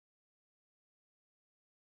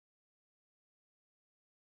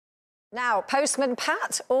Now, Postman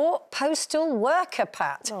Pat or Postal Worker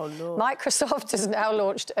Pat? Oh, Lord. Microsoft has now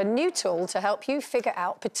launched a new tool to help you figure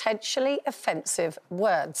out potentially offensive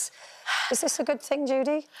words. Is this a good thing,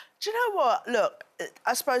 Judy? Do you know what? Look,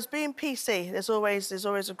 I suppose being PC, there's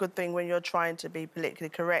always a good thing when you're trying to be politically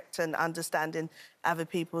correct and understanding other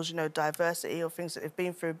people's, diversity or things that they've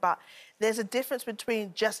been through. But there's a difference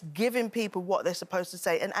between just giving people what they're supposed to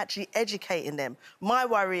say and actually educating them. My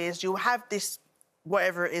worry is you'll have this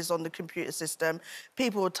whatever it is on the computer system,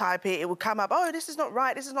 people will type it, it will come up, oh, this is not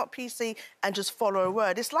right, this is not PC, and just follow a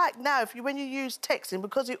word. It's like now, when you use texting,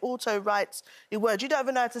 because it auto-writes your words, you don't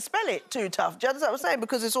even know how to spell it too tough. Do you understand what I'm saying?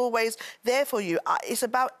 Because it's always there for you. It's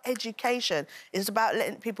about education. It's about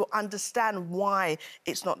letting people understand why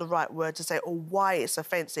it's not the right word to say or why it's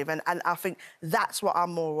offensive. And I think that's what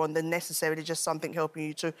I'm more on than necessarily just something helping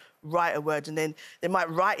you to write a word, and then they might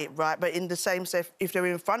write it right, but in the same sense, if they're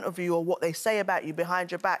in front of you or what they say about you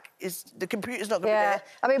behind your back, the computer's not going to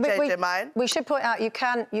be there to change their mind. We should point out you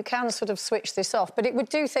can sort of switch this off, but it would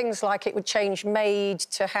do things like it would change maid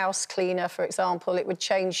to house cleaner, for example. It would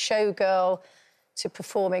change showgirl to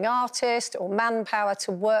performing artist or manpower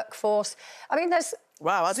to workforce. I mean, there's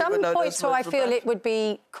some points where I feel it would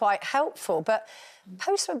be quite helpful, but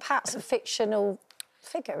Postman Pat's a fictional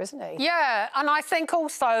figure, isn't he? Yeah, and I think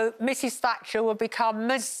also Mrs Thatcher will become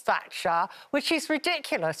Ms Thatcher, which is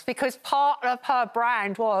ridiculous because part of her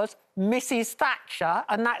brand was Mrs Thatcher,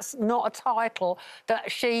 and that's not a title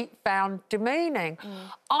that she found demeaning.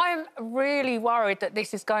 I'm really worried that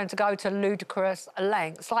this is going to go to ludicrous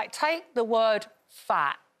lengths. Like, take the word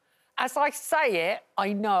fat. As I say it,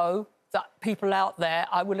 I know that people out there,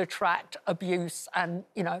 I will attract abuse and,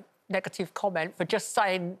 negative comment for just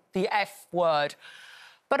saying the F word.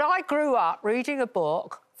 But I grew up reading a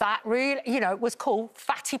book that really, was called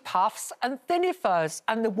Fatty Puffs and Thinifers.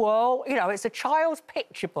 And the world, it's a child's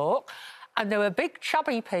picture book. And there were big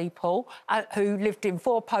chubby people who lived in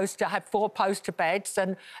had four-poster beds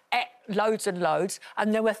and ate loads and loads.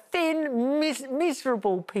 And there were thin,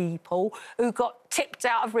 miserable people who got tipped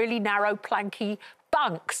out of really narrow, planky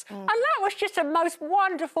bunks. And that was just a most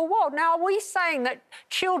wonderful world. Now, are we saying that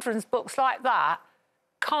children's books like that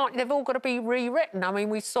they've all got to be rewritten? I mean,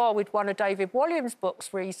 we saw with one of David Walliams'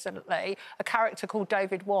 books recently, a character called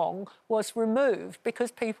David Wong was removed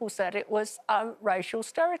because people said it was racial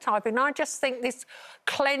stereotyping. And I just think this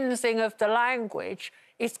cleansing of the language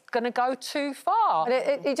is going to go too far.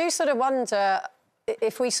 But you do sort of wonder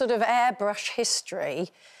if we sort of airbrush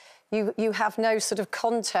history, you have no sort of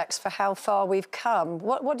context for how far we've come.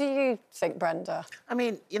 What do you think, Brenda? I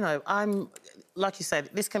mean, like you said,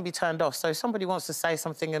 this can be turned off. So if somebody wants to say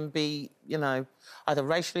something and be, either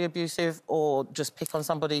racially abusive or just pick on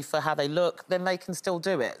somebody for how they look, then they can still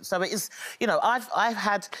do it. So it is, I've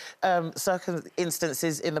had certain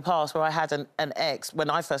instances in the past where I had an ex, when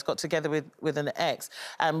I first got together with an ex,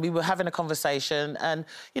 and we were having a conversation and,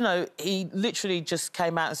 he literally just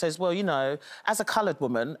came out and says, well, as a coloured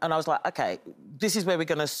woman, and I was like, OK, this is where we're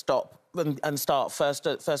going to stop and start first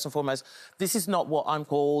and foremost. This is not what I'm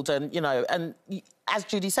called, and, and as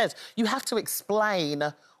Judy says, you have to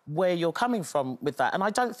explain where you're coming from with that. And I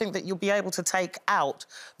don't think that you'll be able to take out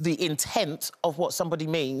the intent of what somebody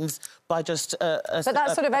means by just But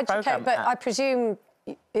that's sort of educate, but I presume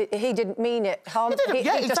he didn't mean it harm. He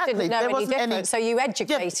just didn't know any different, so you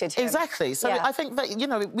educated him. Exactly. So I think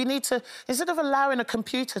that, we need to, instead of allowing a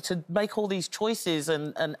computer to make all these choices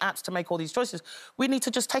and apps to make all these choices, we need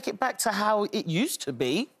to just take it back to how it used to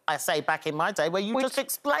be. I say back in my day, where you just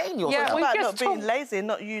explain yourself. Yeah, about not being lazy and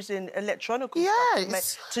not using electronic stuff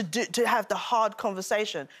to have the hard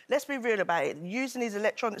conversation. Let's be real about it. Using these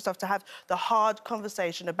electronic stuff to have the hard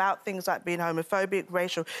conversation about things like being homophobic,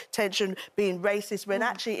 racial tension, being racist, when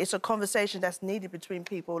actually it's a conversation that's needed between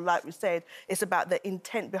people. Like we said, it's about the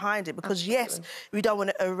intent behind it. Because, yes, we don't want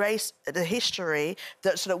to erase the history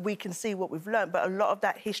so that we can see what we've learned, but a lot of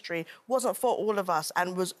that history wasn't for all of us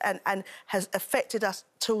and has affected us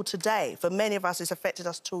till today. For many of us, it's affected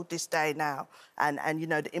us till this day now. And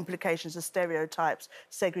the implications of stereotypes,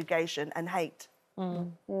 segregation and hate.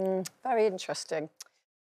 Very interesting.